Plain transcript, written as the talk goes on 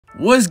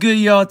What's good,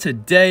 y'all?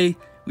 Today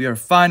we are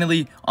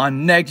finally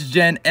on next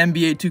gen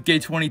NBA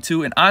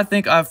 2K22, and I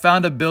think I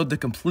found a build to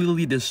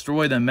completely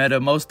destroy the meta.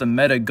 Most of the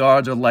meta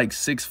guards are like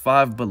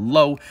 6'5"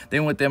 below.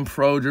 They want them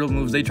pro drill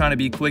moves. They trying to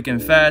be quick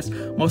and fast.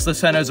 Most of the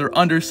centers are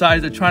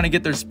undersized. They're trying to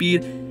get their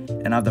speed,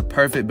 and I have the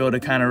perfect build to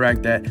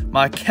counteract that.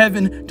 My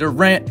Kevin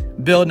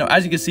Durant build. Now,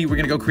 as you can see, we're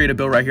gonna go create a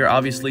build right here,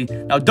 obviously.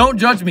 Now, don't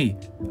judge me.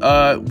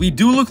 We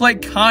do look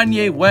like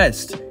Kanye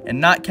West and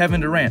not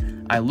Kevin Durant.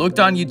 I looked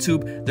on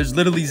YouTube. There's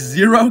literally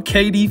 0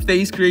 KD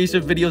face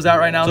creation videos out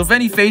right now. So if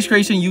any face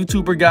creation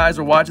YouTuber guys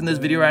are watching this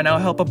video right now,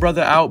 help a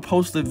brother out,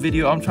 post the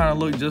video. I'm trying to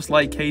look just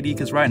like KD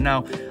because right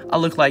now I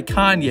look like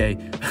Kanye.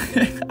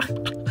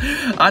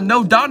 I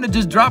know Donna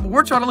just dropped, but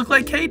we're trying to look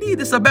like KD.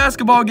 This is a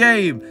basketball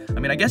game. I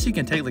mean, I guess you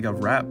can take like a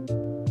rap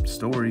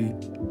story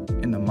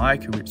into my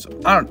career. So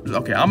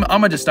okay, I'm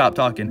gonna just stop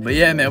talking. But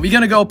yeah, man, we're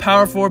gonna go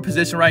power forward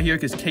position right here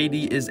because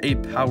KD is a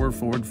power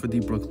forward for the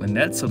Brooklyn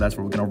Nets. So that's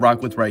what we're gonna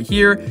rock with right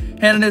here.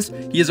 Handedness,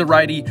 he is a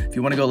righty. If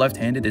you want to go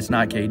left-handed, it's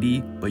not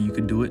KD, but you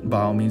could do it.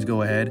 By all means,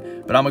 go ahead.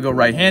 But I'm gonna go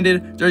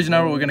right-handed. Jersey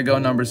number, we're gonna go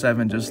number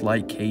 7, just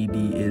like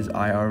KD is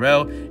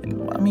IRL.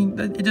 And I mean,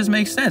 it just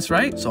makes sense,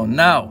 right? So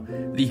now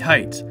the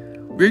height.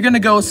 We're gonna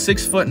go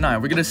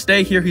 6'9". We're gonna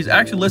stay here. He's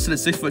actually listed at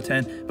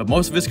 6'10", but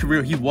most of his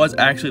career he was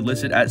actually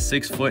listed at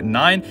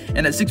 6'9".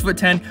 And at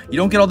 6'10", you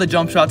don't get all the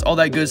jump shots, all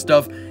that good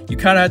stuff. You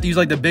kind of have to use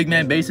like the big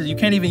man bases. You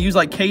can't even use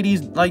like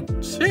KD's like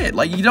shit.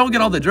 Like you don't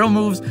get all the drill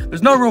moves.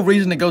 There's no real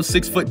reason to go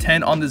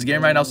 6'10" on this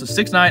game right now. So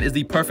 6'9" is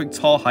the perfect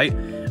tall height,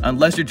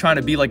 unless you're trying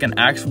to be like an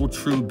actual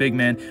true big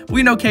man.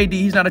 We know KD,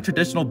 he's not a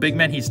traditional big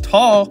man. He's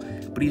tall,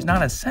 but he's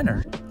not a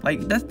center.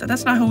 Like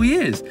that's not who he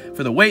is.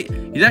 For the weight,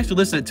 he's actually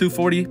listed at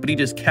 240, but he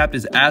just capped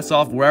his ass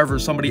off wherever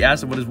somebody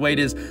asked him what his weight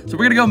is. So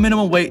we're gonna go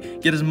minimum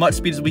weight, get as much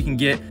speed as we can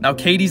get. Now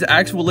KD's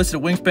actual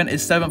listed wingspan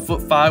is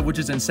 7'5", which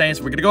is insane.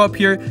 So we're gonna go up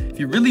here. If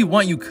you really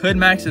want, you could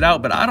max it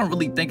out, but I don't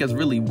really think it's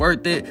really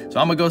worth it. So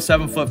I'm gonna go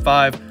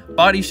 7'5".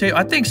 Body shape,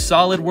 I think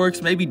solid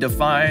works, maybe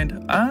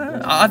defined.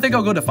 I think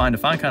I'll go defined.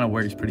 Defined kind of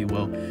works pretty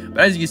well. But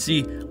as you can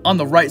see on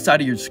the right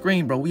side of your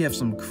screen, bro, we have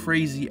some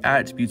crazy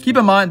attributes. Keep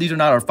in mind, these are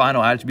not our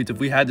final attributes. If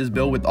we had this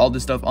build with all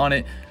this stuff on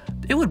it,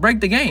 it would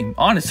break the game.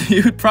 Honestly,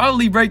 it would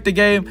probably break the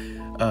game.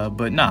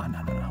 But nah.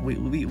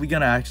 We're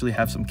gonna actually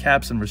have some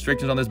caps and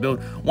restrictions on this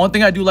build. One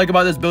thing I do like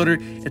about this builder,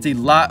 it's a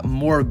lot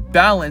more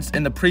balanced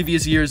in the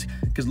previous years,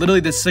 because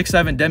literally the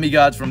 6'7"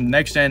 demigods from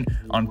next gen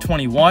on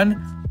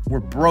 21 were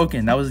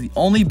broken. That was the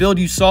only build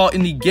you saw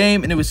in the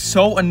game, and it was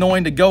so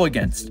annoying to go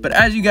against. But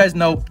as you guys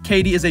know,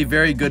 KD is a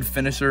very good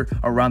finisher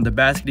around the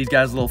basket. He's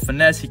got a little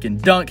finesse. He can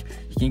dunk.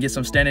 He can get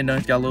some standing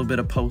dunks. Got a little bit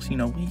of post. You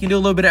know, he can do a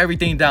little bit of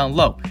everything down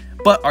low.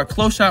 But our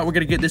close shot, we're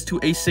going to get this to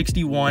a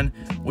 61,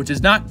 which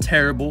is not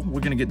terrible. We're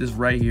going to get this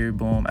right here.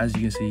 Boom. As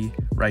you can see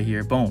right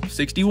here. Boom.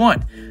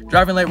 61.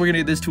 Driving late, we're going to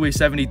get this to a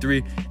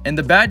 73. And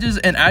the badges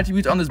and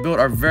attributes on this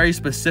build are very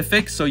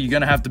specific. So you're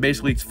going to have to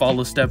basically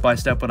follow step by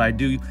step what I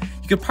do. You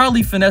could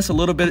probably finesse a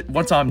little bit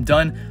once I'm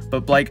done.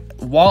 But like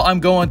while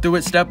I'm going through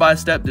it step by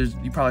step,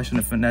 you probably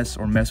shouldn't finesse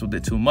or mess with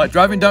it too much.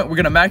 Driving dunk, we're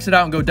going to max it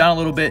out and go down a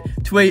little bit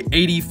to a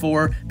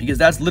 84, because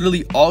that's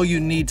literally all you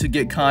need to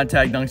get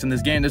contact dunks in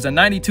this game. There's a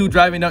 92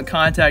 driving dunk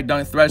contact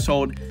dunk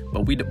threshold,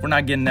 but we're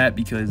not getting that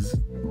because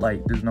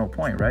like there's no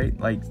point, right?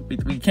 Like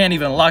we can't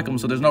even unlock them,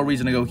 so there's no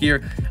reason to go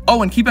here.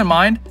 Oh, and keep in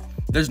mind,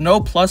 there's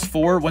no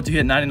 +4 once you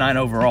hit 99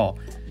 overall.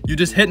 You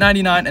just hit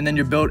 99 and then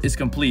your build is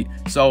complete.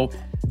 So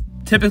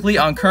typically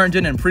on current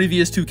gen and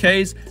previous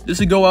 2Ks, this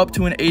would go up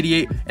to an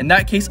 88. In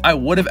that case, I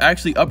would have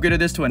actually upgraded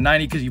this to a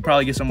 90 because you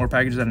probably get some more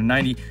packages at a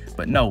 90.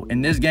 But no,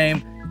 in this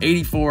game,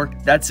 84,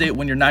 that's it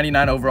when you're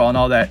 99 overall and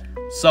all that.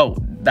 So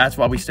that's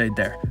why we stayed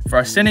there. For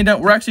our standing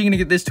dunk, we're actually going to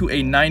get this to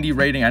a 90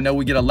 rating. I know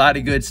we get a lot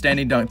of good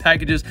standing dunk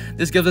packages.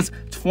 This gives us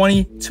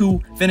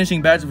 22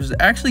 finishing badges, which is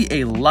actually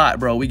a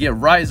lot, bro. We get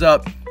rise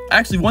up.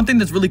 Actually, one thing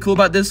that's really cool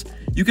about this,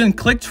 you can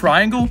click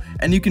triangle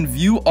and you can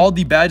view all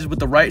the badges with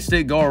the right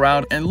stick, go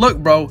around. And look,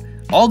 bro,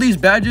 all these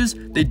badges,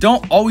 they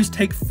don't always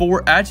take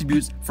 4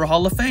 attributes for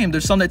Hall of Fame.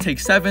 There's some that take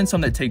 7, some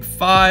that take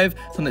 5,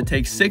 some that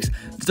take 6.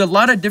 There's a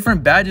lot of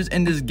different badges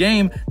in this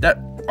game that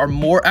are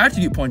more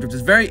attribute points, which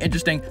is very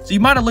interesting. So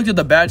you might have looked at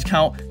the badge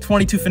count,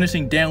 22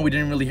 finishing, damn, we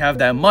didn't really have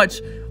that much.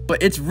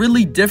 But it's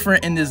really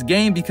different in this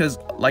game because,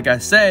 like I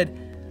said,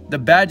 the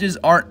badges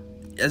aren't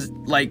as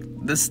like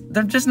this,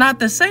 they're just not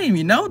the same,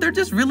 you know? They're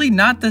just really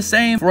not the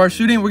same. For our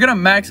shooting, we're gonna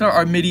max out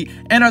our midi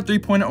and our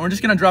 3-pointer, and we're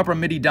just gonna drop our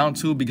midi down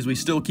too because we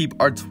still keep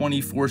our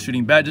 24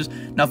 shooting badges.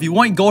 Now, if you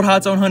want gold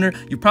hot zone hunter,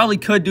 you probably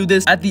could do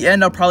this. At the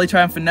end, I'll probably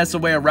try and finesse a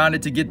way around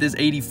it to get this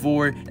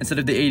 84 instead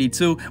of the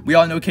 82. We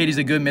all know KD's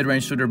a good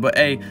mid-range shooter, but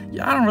hey,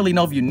 I don't really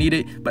know if you need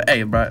it. But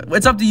hey, bro,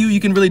 it's up to you. You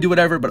can really do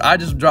whatever, but I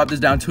just dropped this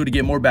down too to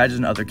get more badges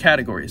in other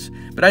categories.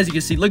 But as you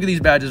can see, look at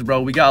these badges,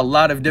 bro. We got a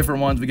lot of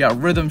different ones. We got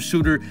rhythm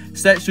shooter,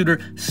 set shooter,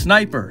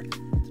 sniper.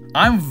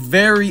 I'm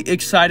very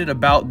excited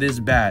about this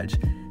badge.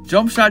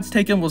 Jump shots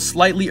taken with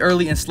slightly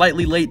early and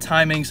slightly late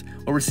timings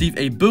will receive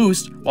a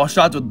boost, while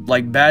shots with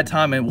like bad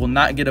timing will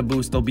not get a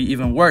boost. They'll be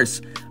even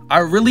worse. I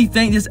really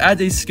think this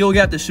adds a skill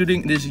gap to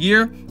shooting this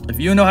year. If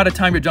you know how to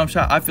time your jump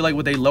shot, I feel like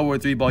with a lower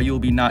 3-ball, you will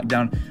be knocked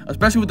down.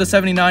 Especially with the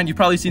 79, you've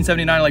probably seen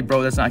 79 like,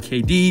 bro, that's not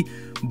KD.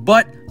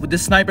 But with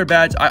this sniper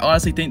badge, I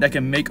honestly think that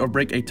can make or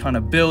break a ton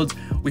of builds.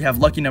 We have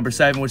lucky number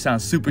 7, which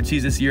sounds super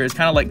cheesy this year. It's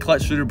kind of like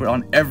clutch shooter, but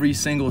on every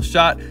single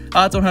shot.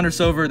 Hot zone hunter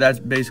silver, that's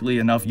basically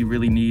enough you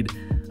really need.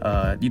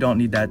 You don't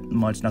need that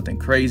much, nothing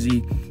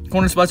crazy.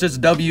 Corner spots,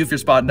 just W if you're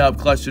spotting up.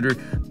 Clutch shooter.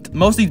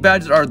 Most of these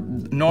badges are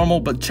normal,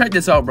 but check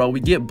this out, bro. We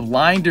get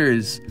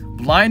blinders.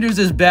 Blinders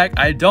is back.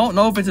 I don't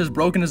know if it's as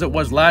broken as it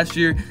was last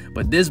year,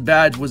 but this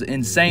badge was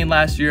insane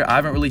last year. I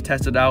haven't really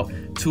tested out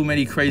too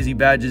many crazy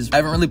badges. I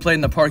haven't really played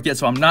in the park yet,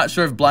 so I'm not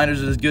sure if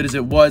blinders is as good as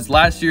it was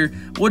last year.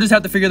 We'll just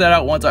have to figure that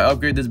out once I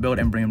upgrade this build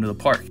and bring them to the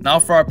park. Now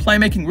for our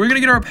playmaking, we're gonna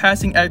get our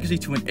passing accuracy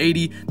to an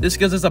 80. This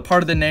gives us a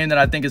part of the name that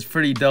I think is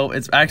pretty dope.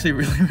 It's actually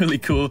really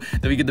cool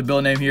that we get the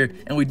build name here,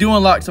 and we do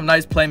unlock some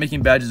nice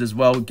playmaking badges as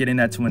well, getting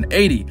that to an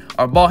 80.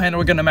 Our ball handle,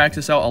 we're gonna max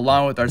this out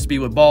along with our speed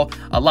with ball.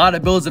 A lot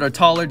of builds that are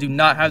taller do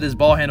not have this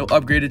ball handle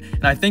upgraded,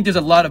 and I think there's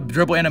a lot of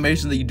dribble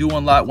animations that you do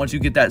unlock once you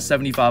get that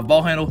 75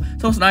 ball handle,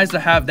 so it's nice to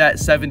have that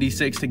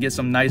 76 to get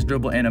some nice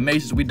dribble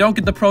animations. We don't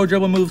get the pro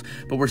dribble moves,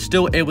 but we're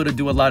still able to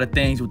do a lot of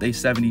things with a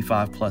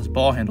 75 plus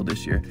ball handle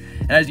this year.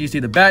 And as you see,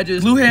 the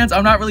badges, blue hands,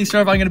 I'm not really sure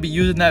if I'm going to be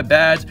using that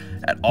badge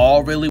at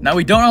all, really. Now,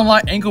 we don't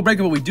unlock ankle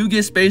breaker, but we do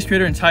get space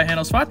creator and tight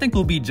handle, so I think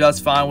we'll be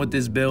just fine with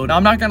this build. Now,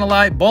 I'm not gonna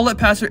lie, bullet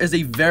passer is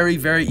a very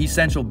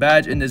essential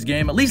badge in this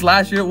game. At least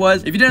last year it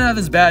was. If you didn't have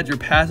this badge, your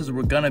passes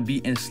were gonna be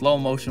in slow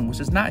motion, which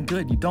is not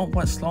good. You don't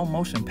want slow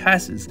motion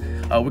passes.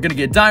 We're gonna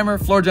get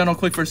dimer, floor general,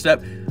 quick first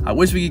step. I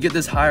wish we could get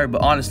this higher,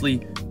 but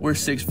honestly, we're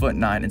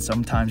 6'9", and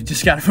sometimes you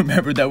just gotta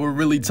remember that we're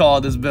really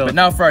tall this build. But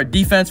now for our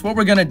defense, what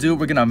we're gonna do,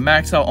 we're gonna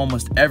max out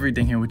almost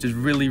everything here, which is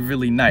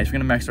really nice. We're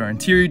gonna max our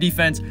interior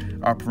defense,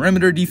 our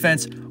perimeter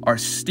defense, our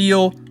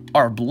steal,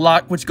 our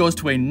block, which goes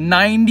to a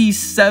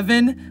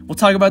 97. We'll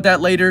talk about that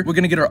later. We're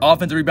gonna get our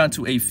offensive rebound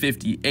to a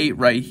 58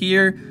 right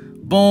here.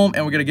 Boom,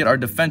 and we're gonna get our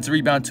defensive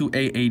rebound to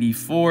a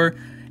 84.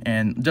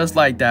 And just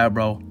like that,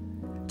 bro,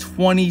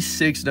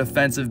 26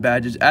 defensive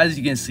badges, as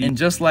you can see, and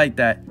just like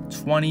that,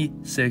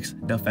 26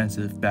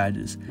 defensive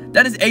badges.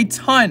 That is a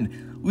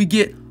ton. We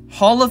get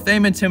Hall of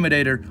Fame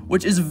Intimidator,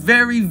 which is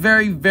very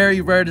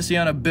rare to see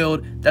on a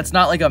build that's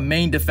not like a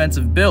main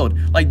defensive build.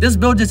 Like, this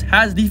build just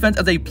has defense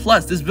as a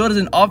plus. This build is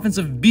an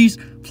offensive beast,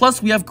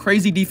 plus we have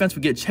crazy defense.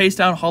 We get Chase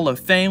Down, Hall of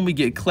Fame, we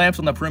get clamps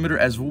on the perimeter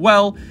as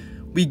well.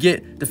 We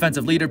get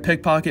defensive leader,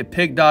 pickpocket,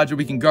 pick dodger.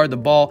 We can guard the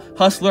ball.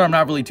 Hustler, I'm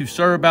not really too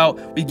sure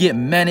about. We get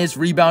menace,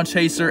 rebound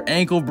chaser,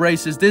 ankle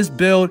braces. This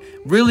build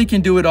really can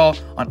do it all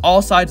on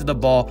all sides of the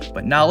ball.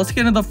 But now let's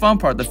get into the fun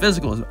part, the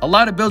physicals. A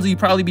lot of builds that you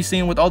probably be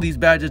seeing with all these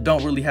badges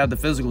don't really have the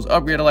physicals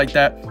upgraded like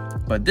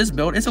that. But this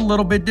build, it's a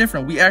little bit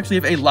different. We actually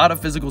have a lot of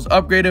physicals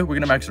upgraded. We're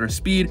gonna max our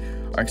speed,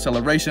 our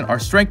acceleration, our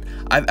strength.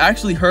 I've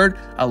actually heard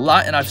a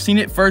lot, and I've seen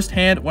it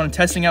firsthand when I'm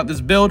testing out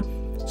this build.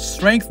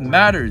 Strength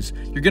matters.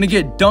 You're gonna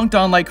get dunked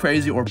on like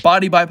crazy or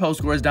body by post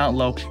scores down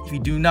low if you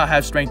do not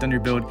have strength on your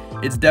build.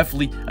 It's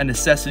definitely a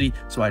necessity,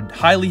 so I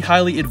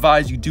highly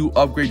advise you do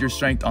upgrade your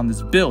strength on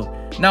this build.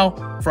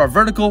 Now for our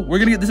vertical, we're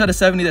gonna get this at a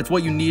 70. That's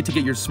what you need to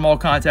get your small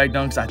contact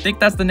dunks. I think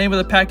that's the name of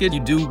the package. You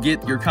do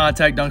get your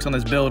contact dunks on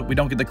this build. We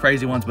don't get the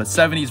crazy ones, but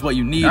 70 is what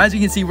you need. Now, as you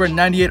can see, we're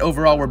 98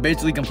 overall. We're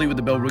basically complete with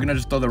the build. We're gonna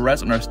just throw the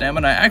rest on our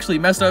stamina. I actually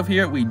messed up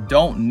here. We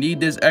don't need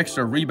this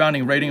extra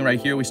rebounding rating right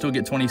here. We still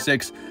get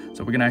 26,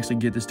 so we're gonna actually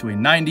get this to a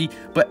 90.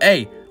 But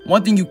hey,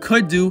 one thing you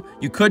could do,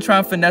 you could try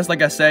and finesse,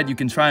 like I said. You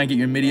can try and get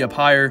your midi up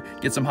higher,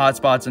 get some hot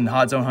spots and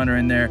hot zone hunter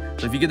in there.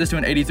 So if you get this to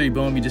an 83,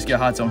 boom, you just get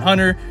hot zone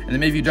hunter. And then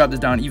maybe you drop this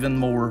down even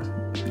more,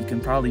 you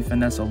can probably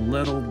finesse a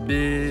little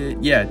bit.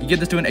 Yeah, you get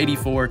this to an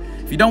 84.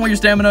 If you don't want your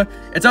stamina,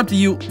 it's up to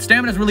you.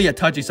 Stamina is really a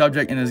touchy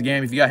subject in this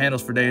game. If you got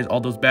handles for days,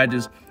 all those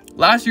badges.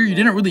 Last year, you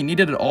didn't really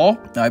need it at all.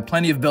 I have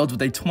plenty of builds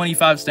with a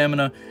 25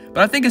 stamina,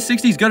 but I think a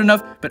 60 is good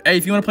enough. But hey,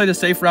 if you want to play the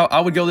safe route, I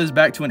would go this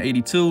back to an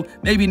 82,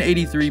 maybe an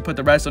 83, put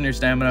the rest on your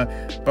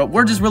stamina. But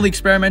we're just really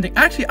experimenting.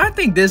 Actually, I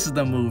think this is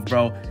the move,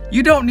 bro.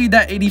 You don't need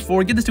that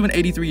 84. Get this to an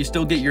 83, you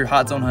still get your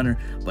hot zone hunter.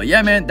 But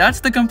yeah, man, that's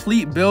the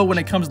complete build when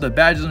it comes to the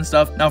badges and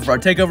stuff. Now for our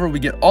takeover, we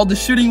get all the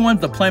shooting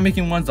ones, the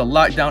playmaking ones, the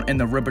lockdown, and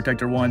the rim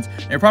protector ones.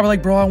 And you're probably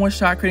like, bro, I want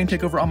shot creating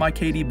takeover on my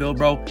KD build,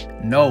 bro.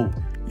 No,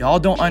 y'all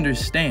don't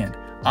understand.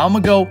 I'm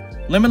gonna go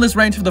limitless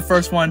range for the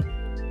first one,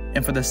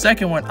 and for the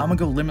second one, I'm gonna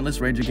go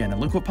limitless range again.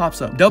 And look what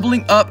pops up.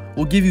 Doubling up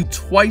will give you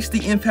twice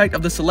the impact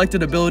of the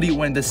selected ability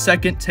when the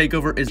second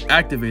takeover is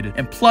activated.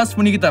 And plus,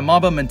 when you get that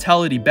Mamba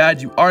mentality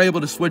badge, you are able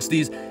to switch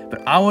these,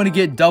 but I want to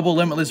get double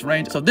limitless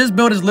range. So this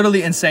build is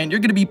literally insane. You're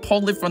gonna be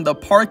pulling from the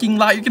parking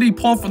lot. You're gonna be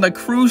pulling from the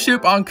cruise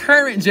ship on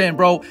current gen,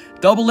 bro.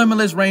 Double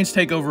limitless range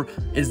takeover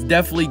is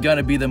definitely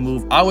gonna be the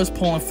move. I was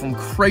pulling from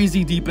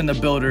crazy deep in the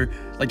builder,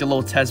 like the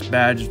little test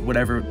badge,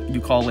 whatever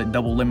you call it.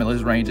 Double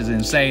limitless range is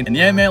insane. And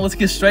yeah, man, let's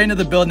get straight into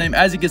the build name.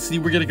 As you can see,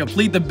 we're gonna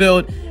complete the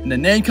build, and the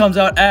name comes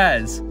out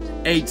as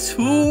a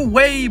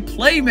two-way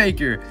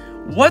playmaker.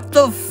 What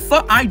the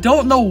fuck? I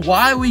don't know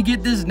why we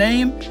get this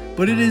name,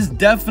 but it is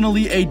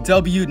definitely a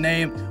W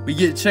name. We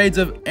get shades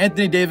of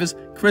Anthony Davis,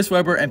 Chris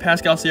Webber, and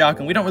Pascal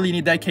Siakam. We don't really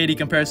need that KD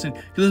comparison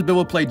because this build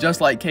will play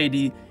just like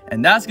KD.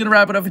 And that's going to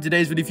wrap it up for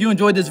today's video. If you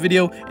enjoyed this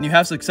video and you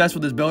have success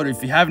with this build, or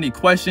if you have any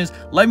questions,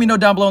 let me know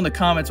down below in the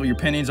comments what your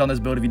opinions on this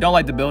build. If you don't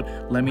like the build,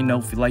 let me know.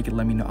 If you like it,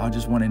 let me know. I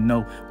just want to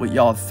know what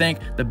y'all think.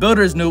 The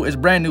builder is new, it's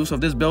brand new, so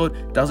if this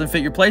build doesn't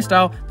fit your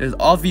playstyle, there's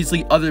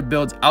obviously other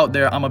builds out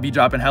there. I'm going to be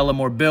dropping hella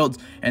more builds.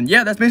 And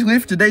yeah, that's basically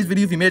it for today's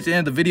video. If you made it to the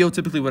end of the video,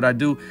 typically what I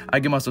do, I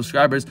give my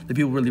subscribers, the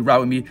people who really ride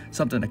with me,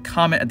 something to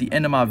comment at the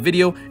end of my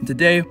video. And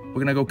today, we're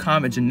going to go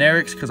comment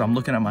generics because I'm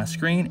looking at my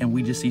screen and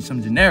we just see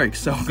some generics.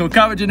 So go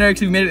comment generics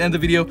if you made it to the end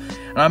of the video.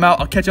 And I'm out.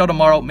 I'll catch y'all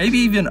tomorrow. Maybe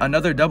even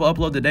another double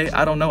upload today.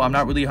 I don't know. I'm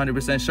not really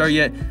 100% sure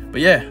yet.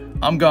 But yeah,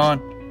 I'm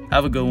gone.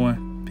 Have a good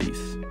one.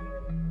 Peace.